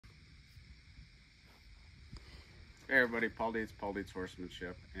Hey everybody, Paul Dietz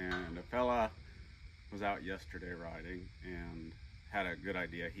Horsemanship, and a fella was out yesterday riding and had a good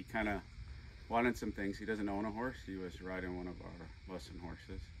idea. He kind of wanted some things. He doesn't own a horse. He was riding one of our lesson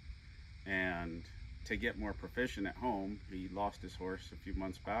horses, and to get more proficient at home, he lost his horse a few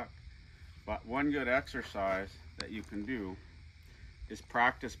months back. But one good exercise that you can do is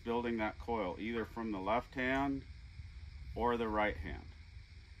practice building that coil either from the left hand or the right hand,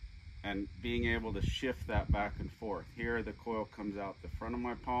 and being able to shift that back and forth. Here the coil comes out the front of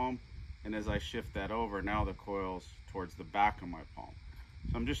my palm, and as I shift that over, now the coil's towards the back of my palm.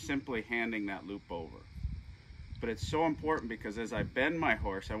 So I'm just simply handing that loop over. But it's so important because as I bend my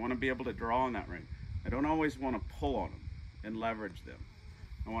horse, I want to be able to draw on that rein. I don't always want to pull on them and leverage them.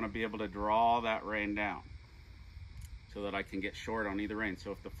 I want to be able to draw that rein down so that I can get short on either rein.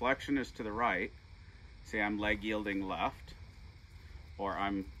 So if the flexion is to the right, say I'm leg yielding left, or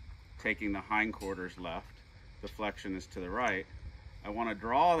I'm taking the hindquarters left, the flexion is to the right, I want to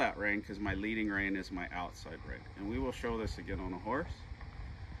draw that rein because my leading rein is my outside rein. And we will show this again on a horse,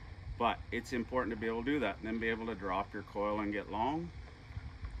 but it's important to be able to do that and then be able to drop your coil and get long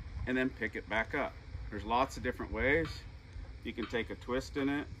and then pick it back up. There's lots of different ways. You can take a twist in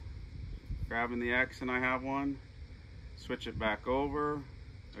it, grabbing the X, and I have one, switch it back over.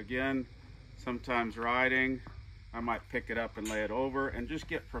 Again, sometimes riding, I might pick it up and lay it over and just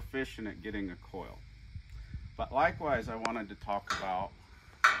get proficient at getting a coil. But likewise, I wanted to talk about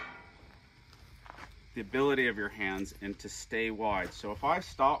the ability of your hands and to stay wide. So if I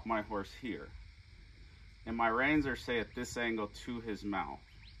stop my horse here and my reins are, say, at this angle to his mouth,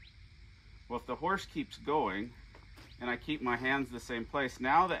 well, if the horse keeps going and I keep my hands the same place,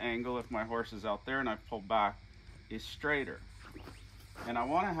 now the angle, if my horse is out there and I pull back, is straighter. And I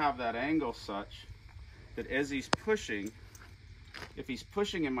want to have that angle such that as he's pushing, if he's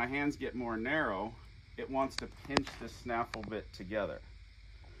pushing and my hands get more narrow, it wants to pinch the snaffle bit together.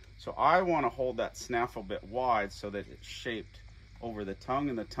 So I want to hold that snaffle bit wide so that it's shaped over the tongue,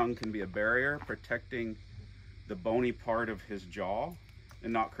 and the tongue can be a barrier protecting the bony part of his jaw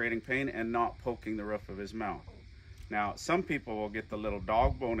and not creating pain and not poking the roof of his mouth. Now, some people will get the little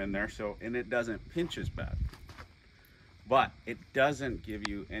dog bone in there, and it doesn't pinch as bad, but it doesn't give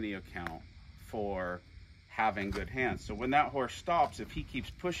you any account for having good hands. So when that horse stops, if he keeps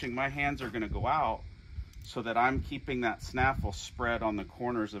pushing, my hands are going to go out so that I'm keeping that snaffle spread on the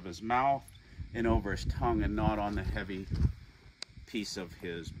corners of his mouth and over his tongue and not on the heavy piece of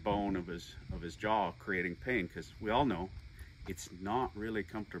his bone of his jaw, creating pain, because we all know it's not really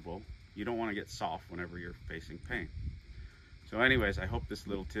comfortable. You don't want to get soft whenever you're facing pain. So anyways, I hope this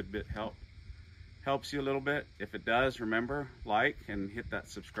little tidbit helps you a little bit. If it does, remember, like and hit that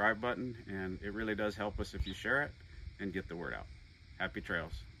subscribe button, and it really does help us if you share it and get the word out. Happy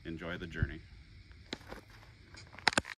trails. Enjoy the journey.